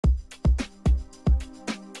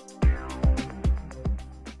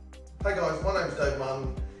Hey guys, my name's Dave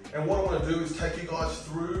Martin, and what I want to do is take you guys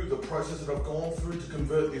through the process that I've gone through to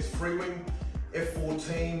convert this Freewing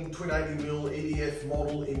F-14 twin 80mm EDF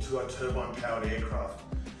model into a turbine powered aircraft.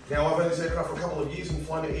 Now I've owned this aircraft for a couple of years and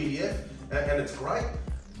flown an EDF, and it's great,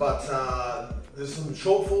 but there's some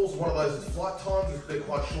shortfalls. One of those is flight times. They're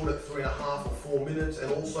quite short at 3.5 or 4 minutes,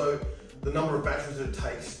 and also the number of batteries that it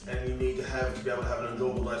takes and you need to have to be able to have an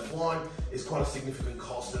enjoyable day's flying is quite a significant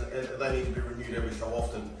cost, and they need to be renewed every so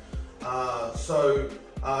often.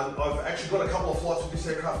 I've actually got a couple of flights with this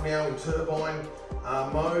aircraft now in turbine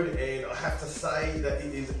mode, and I have to say that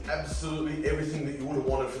it is absolutely everything that you would have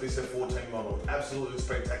wanted for this F-14 model. Absolutely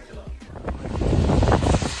spectacular.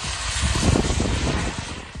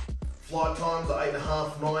 Flight times are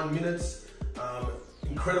 8.5–9 minutes.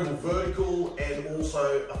 Incredible vertical, and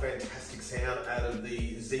also a fantastic sound out of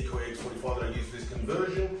the Xicoy X45 that I use for this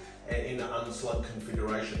conversion and in an unslug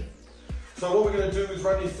configuration. So what we're going to do is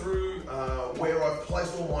run you through where I've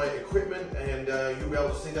placed all my equipment, and you'll be able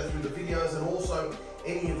to see that through the videos, and also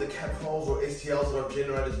any of the cap files or STLs that I've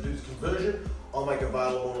generated to do this conversion, I'll make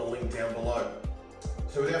available on a link down below.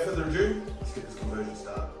 So without further ado, let's get this conversion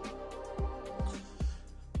started.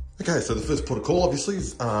 Okay, so the first port of call obviously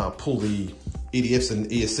is pull the EDFs and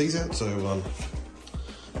ESCs out. So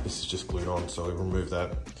this is just glued on, so we remove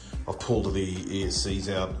that. I've pulled the ESCs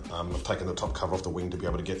out. I've taken the top cover off the wing to be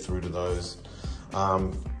able to get through to those.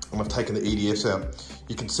 And I've taken the EDFs out.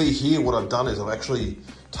 You can see here what I've done is I've actually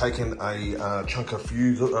taken a chunk of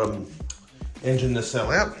fuse engine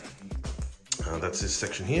nacelle out. That's this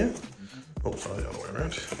section here. Oh, sorry, the other way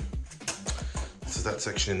around. This is that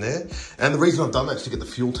section in there. And the reason I've done that is to get the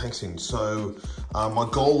fuel tanks in. So my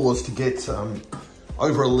goal was to get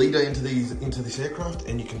over 1 litre into this aircraft,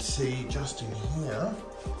 and you can see just in here,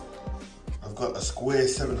 I've got a square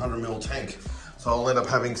 700mm tank. So I'll end up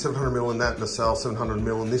having 700mm in that nacelle,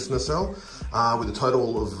 700mm in this nacelle, with a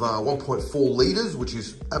total of 1.4 litres, which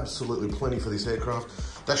is absolutely plenty for this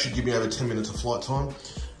aircraft. That should give me over 10 minutes of flight time.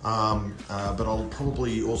 But I'll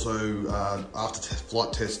probably also, after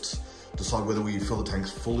flight tests, decide whether we fill the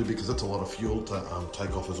tanks fully, because that's a lot of fuel to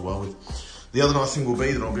take off as well with. The other nice thing will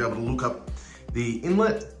be that I'll be able to look up the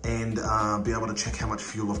inlet and be able to check how much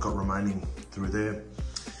fuel I've got remaining through there.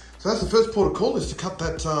 So that's the first port of call, is to cut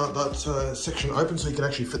that section open so you can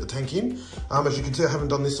actually fit the tank in. As you can see, I haven't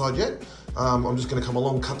done this side yet. I'm just going to come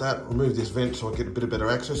along, cut that, remove this vent so I get a bit of better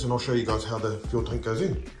access, and I'll show you guys how the fuel tank goes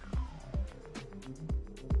in.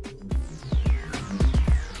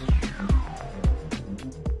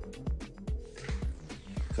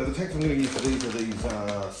 So the tanks I'm going to use for these are these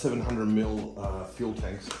 700mm fuel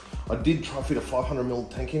tanks. I did try to fit a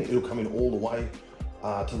 500mm tank in. It'll come in all the way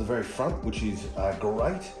to the very front, which is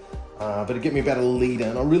great. But it'd get me about 1 litre,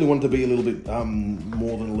 and I really wanted to be a little bit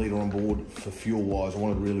more than 1 litre on board for fuel wise. I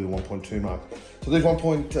wanted really the 1.2 mark. So these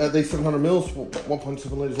 700mm,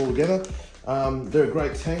 1.7 litres altogether. They're a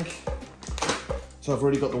great tank. So I've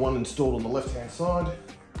already got the one installed on the left hand side.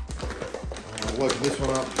 Working this one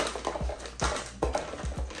up.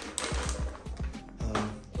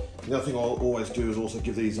 The other thing I'll always do is also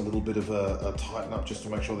give these a little bit of a tighten up, just to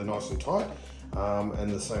make sure they're nice and tight. And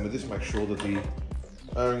the same with this, make sure that the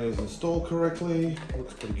O-ring is installed correctly.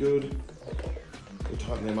 Looks pretty good. We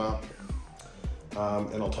tighten them up,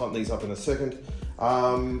 and I'll tighten these up in a second.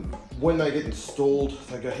 When they get installed,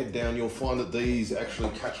 they go head down, you'll find that these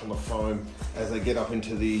actually catch on the foam as they get up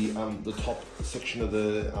into the top section of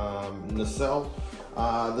the nacelle.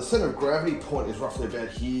 The center of gravity point is roughly about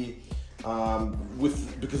here.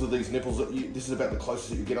 Because of these nipples, this is about the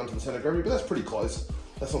closest that you get onto the center of gravity, but that's pretty close.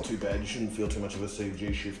 That's not too bad. You shouldn't feel too much of a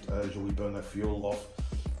CG shift as you'll be burning that fuel off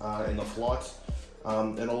in the flights.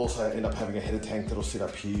 And I'll also end up having a header tank that'll sit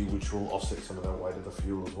up here, which will offset some of that weight of the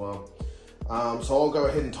fuel as well. So I'll go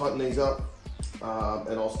ahead and tighten these up,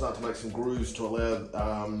 and I'll start to make some grooves to allow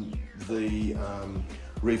the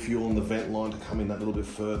refuel and the vent line to come in that little bit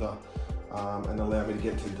further, and allow me to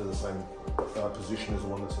get into the same position as the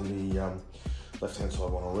one that's in the left-hand side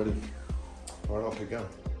one already. All right, I'll keep going.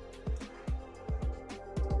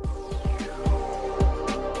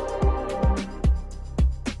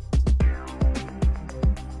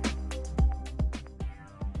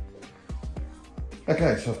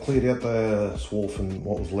 Okay, so I've cleared out the swarf and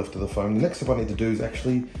what was left of the foam. The next step I need to do is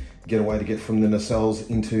actually get a way to get from the nacelles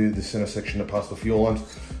into the center section to pass the fuel lines.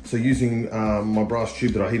 So using my brass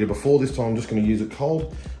tube that I heated before, this time I'm just going to use it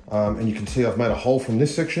cold. And you can see I've made a hole from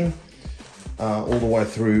this section all the way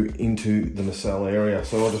through into the nacelle area.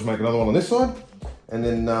 So I'll just make another one on this side, and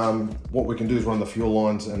then what we can do is run the fuel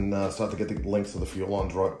lines and start to get the lengths of the fuel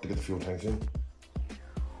lines right to get the fuel tanks in.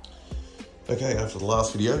 Okay, after the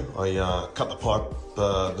last video, I cut the pipe,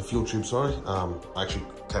 the fuel tube, sorry. I actually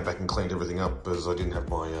came back and cleaned everything up as I didn't have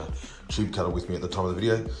my tube cutter with me at the time of the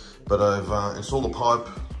video. But I've installed the pipe.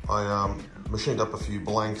 I machined up a few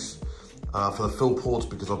blanks for the fill ports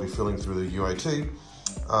because I'll be filling through the UAT.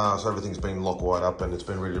 So everything's been lock wired up and it's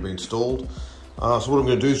been ready to be installed. So what I'm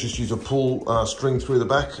going to do is just use a pull string through the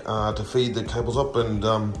back to feed the cables up, and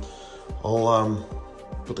I'll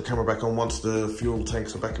put the camera back on once the fuel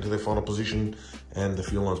tanks are back into their final position and the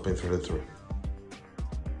fuel line's been threaded through.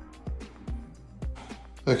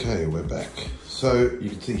 Okay, we're back. So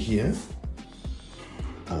you can see here,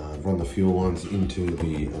 run the fuel lines into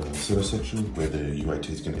the center section where the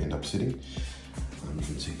UAT is going to end up sitting. You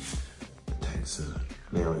can see the tanks are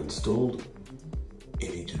now installed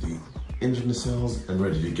into the engine nacelles and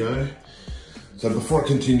ready to go. So before I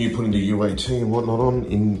continue putting the UAT and whatnot on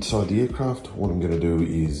inside the aircraft, what I'm going to do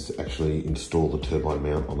is actually install the turbine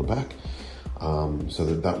mount on the back, so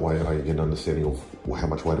that way I get an understanding of how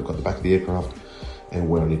much weight I've got at the back of the aircraft and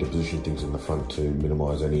where I need to position things in the front to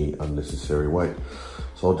minimise any unnecessary weight.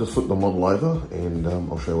 So I'll just flip the model over and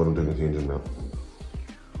I'll show you what I'm doing with the engine mount.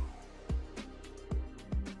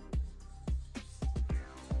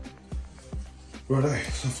 Righto, so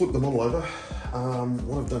I flipped the model over.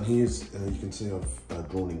 What I've done here is, you can see I've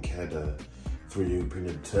drawn in CAD a 3D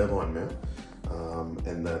printed turbine mount,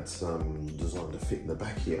 and that's designed to fit in the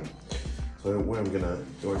back here. So where I'm going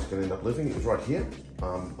to end up living is right here.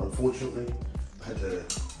 Unfortunately, I had to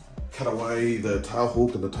cut away the tail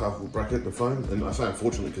hook and the tail hook bracket, the foam, and I say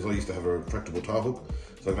unfortunately because I used to have a retractable tail hook,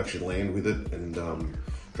 so I've actually landed with it and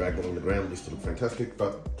dragged it on the ground. It used to look fantastic,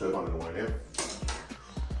 but turbine in the way now.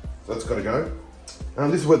 So that's got to go.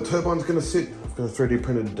 This is where the turbine's going to sit. I've got a 3D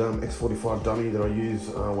printed X45 dummy that I use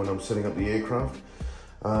when I'm setting up the aircraft.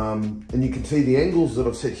 And you can see the angles that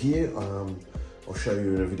I've set here. I'll show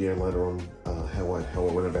you in a video later on how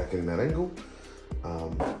I went about getting that angle.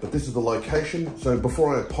 But this is the location. So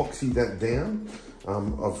before I epoxy that down,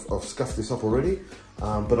 I've scuffed this up already,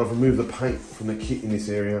 but I've removed the paint from the kit in this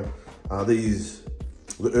area.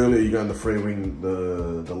 The earlier you go in the Freewing,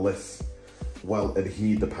 the less well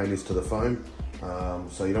adhered the paint is to the foam.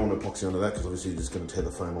 So you don't want to epoxy onto that because obviously you're just going to tear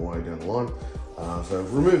the foam away down the line. So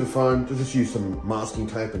remove the foam, just use some masking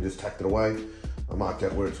tape and just tacked it away. I marked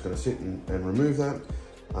out where it's going to sit and remove that.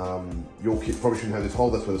 Your kit probably shouldn't have this hole,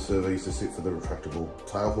 that's where the servo used to sit for the retractable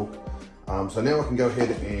tail hook. So now I can go ahead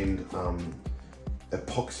and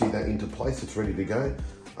epoxy that into place, it's ready to go.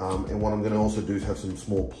 And what I'm going to also do is have some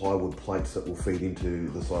small plywood plates that will feed into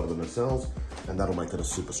the side of the nacelles, and that'll make it a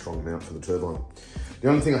super strong mount for the turbine. The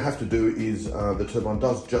only thing I have to do is, the turbine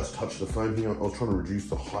does just touch the foam here. I was trying to reduce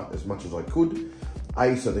the height as much as I could,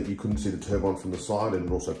 so that you couldn't see the turbine from the side, and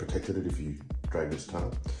it also protected it if you dragged its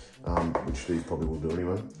tail, which these probably will do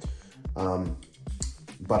anyway.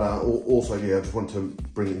 Also, yeah, I just wanted to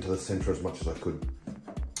bring it into the center as much as I could.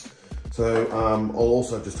 So I'll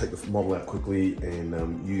also just take the model out quickly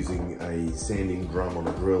and using a sanding drum on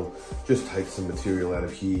a drill, just take some material out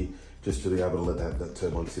of here just to be able to let that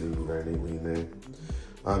turbine sit in very neatly in there.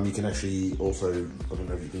 You can actually also, I don't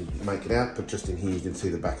know if you can make it out, but just in here you can see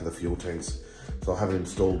the back of the fuel tanks. So I haven't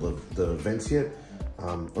installed the vents yet.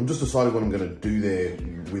 I'm just deciding what I'm going to do there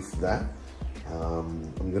with that.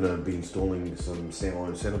 I'm going to be installing some sand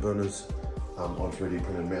iron center burners on 3D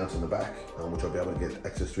printed mounts in the back, which I'll be able to get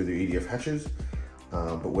access through the EDF hatches.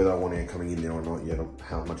 But whether I want air coming in there or not yet,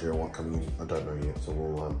 how much air I want coming in, I don't know yet. So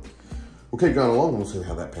we'll keep going along and we'll see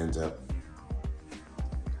how that pans out.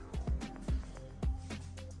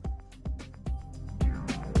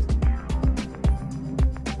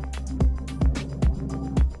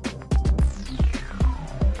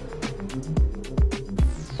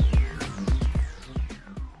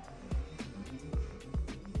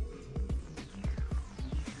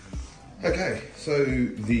 Okay, so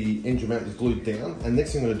the engine mount is glued down, and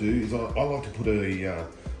next thing I'm going to do is I like to put a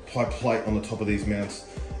pipe plate on the top of these mounts.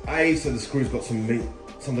 A, so the screw's got something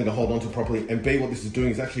to hold onto properly, and B, what this is doing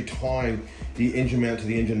is actually tying the engine mount to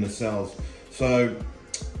the engine nacelles. So,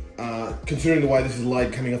 considering the way this is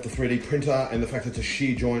laid coming off the 3D printer and the fact that it's a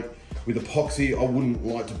shear joint with epoxy, I wouldn't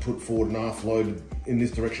like to put forward an aft load in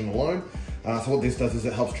this direction alone. So what this does is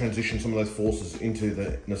it helps transition some of those forces into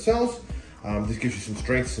the nacelles. This gives you some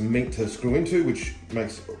strength, some meat to screw into, which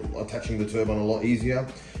makes attaching the turbine a lot easier.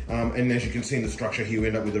 And as you can see in the structure here, we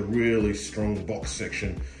end up with a really strong box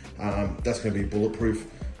section. That's going to be bulletproof.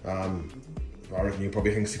 I reckon you'll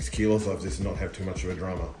probably hang 6 kilos of this and not have too much of a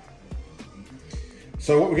drama.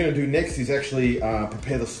 So what we're going to do next is actually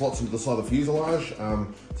prepare the slots into the side of the fuselage. So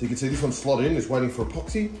you can see this one's slotted in, it's waiting for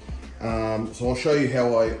epoxy. So I'll show you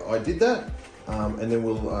how I did that. and then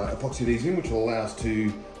we'll epoxy these in, which will allow us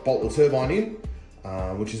to bolt the turbine in,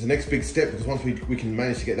 which is the next big step, because once we can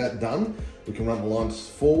manage to get that done, we can run the lines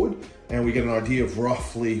forward and we get an idea of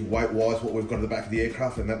roughly weight-wise what we've got at the back of the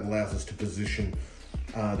aircraft, and that allows us to position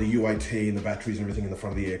the UAT and the batteries and everything in the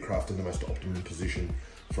front of the aircraft in the most optimum position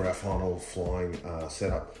for our final flying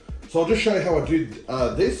setup. So I'll just show you how I did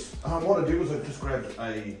this. What I did was I just grabbed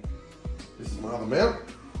this is my other mount.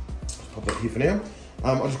 Just pop that here for now.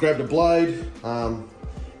 I just grabbed a blade,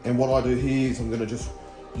 and what I do here is I'm going to just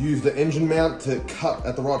use the engine mount to cut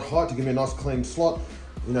at the right height to give me a nice clean slot.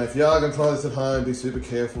 You know, if you are going to try this at home, be super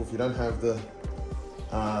careful. If you don't have the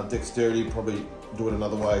dexterity, probably do it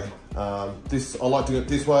another way. I like doing it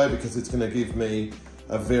this way because it's going to give me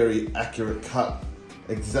a very accurate cut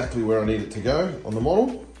exactly where I need it to go on the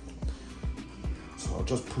model. So I'll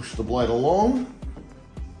just push the blade along.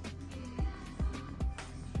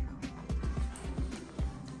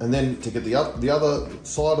 And then to get the other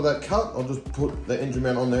side of that cut, I'll just put the engine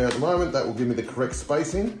mount on there at the moment. That will give me the correct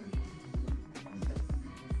spacing.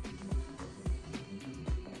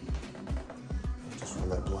 Just run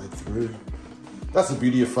that blade through. That's the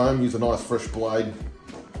beauty of foam. Use a nice fresh blade,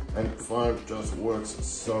 and foam just works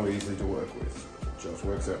so easy to work with. It just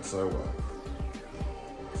works out so well.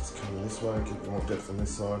 Just come this way, get more depth on this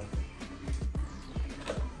side.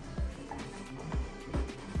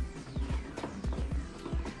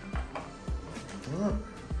 Alright.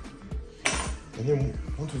 And then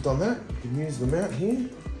once we've done that, you can use the mount here,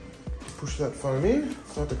 push that foam in,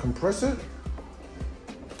 start to compress it.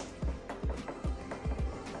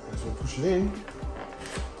 As we push it in,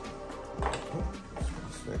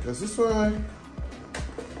 that goes this way.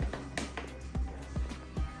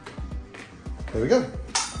 There we go.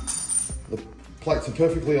 The plates are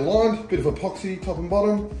perfectly aligned, bit of epoxy top and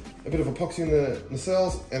bottom, a bit of epoxy in the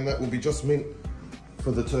nacelles, and that will be just meant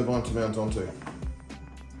for the turbine to mount onto.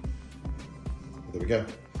 There we go.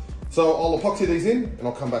 So I'll epoxy these in, and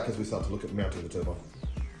I'll come back as we start to look at mounting the turbine.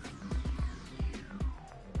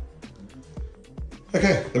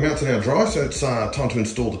 Okay, the mounts are now dry, so it's time to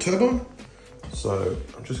install the turbine. So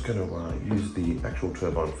I'm just going to use the actual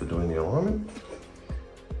turbine for doing the alignment.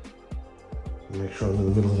 Make sure I'm in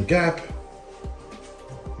the middle of the gap.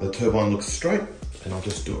 The turbine looks straight, and I'll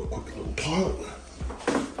just do a quick little pilot.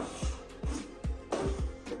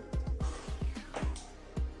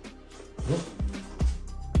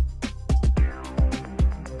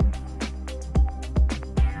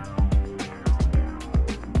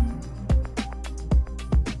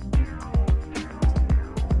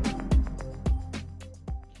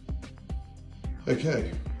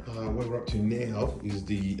 Okay, where we're up to now is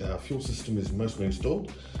the fuel system is mostly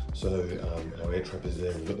installed. So our air trap is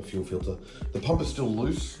there, we've got the fuel filter. The pump is still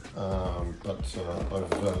loose, but I've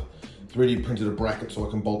 3D printed a bracket so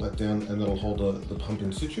I can bolt that down, and that'll hold the pump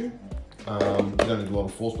in situ. You don't need a lot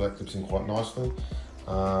of force, but that clips in quite nicely.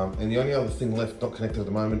 And the only other thing left not connected at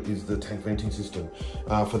the moment is the tank venting system.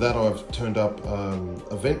 For that I've turned up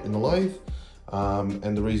a vent in the lathe.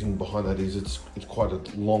 And the reason behind that is it's quite a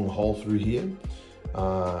long hole through here.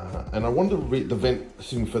 And I wanted the vent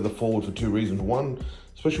sitting further forward for two reasons. One,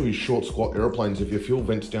 especially with short squat airplanes, if your fuel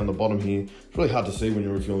vent's down the bottom here, it's really hard to see when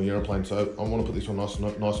you're refueling the airplane. So I want to put this one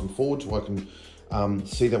nice and forward so I can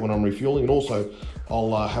see that when I'm refueling. And also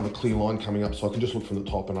I'll have a clear line coming up so I can just look from the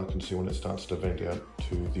top and I can see when it starts to vent out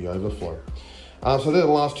to the overflow. So they're the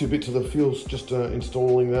last two bits of the fuel, just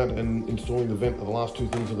installing that and installing the vent are the last two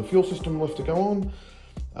things of the fuel system left to go on.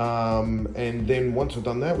 And then once we've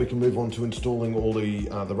done that, we can move on to installing all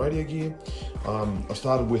the radio gear. I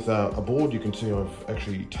started with a board. You can see I've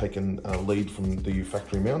actually taken a lead from the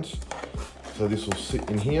factory mounts. So this will sit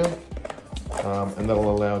in here, and that'll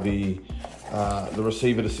allow the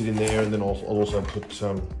receiver to sit in there, and then I'll also put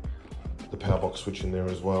the power box switch in there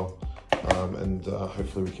as well. And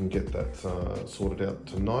hopefully we can get that sorted out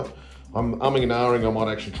tonight. I'm umming and ahhing, I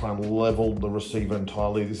might actually try and level the receiver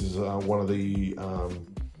entirely. This is one of the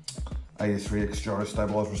AS3X gyro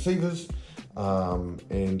stabilized receivers.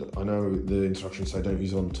 And I know the instructions say don't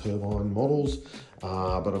use it on turbine models,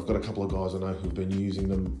 but I've got a couple of guys I know who've been using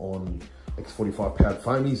them on X45 powered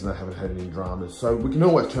foamies and they haven't had any dramas. So we can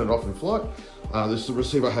always turn it off in flight. This is the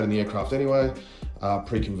receiver I had in the aircraft anyway,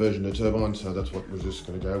 pre-conversion to turbine, so that's what we're just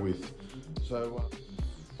going to go with. So,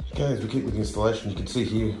 okay, as we keep with the installation, you can see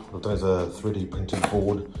here what I've done is a 3D printed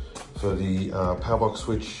board for the power box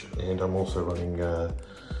switch, and I'm also running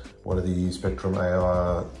one of the Spectrum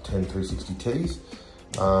AR 10360Ts.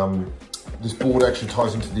 This board actually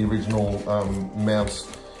ties into the original mounts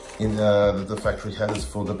in that the factory has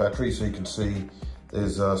for the battery, so you can see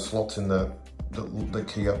there's slots in that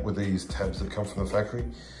key up with these tabs that come from the factory.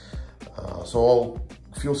 So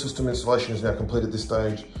fuel system installation is now complete at this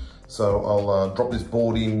stage. So I'll drop this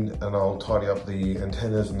board in and I'll tidy up the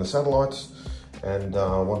antennas and the satellites. And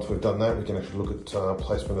once we've done that, we can actually look at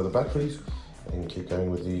placement of the batteries and keep going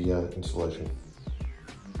with the installation.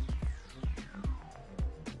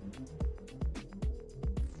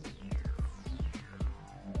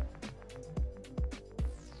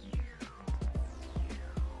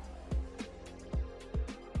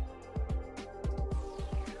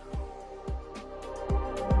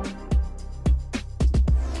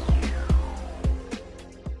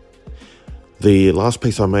 The last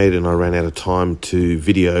piece I made, and I ran out of time to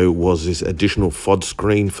video, was this additional FOD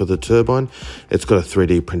screen for the turbine. It's got a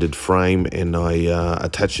 3D printed frame, and I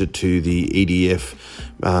attached it to the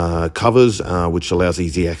EDF covers, which allows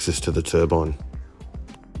easy access to the turbine.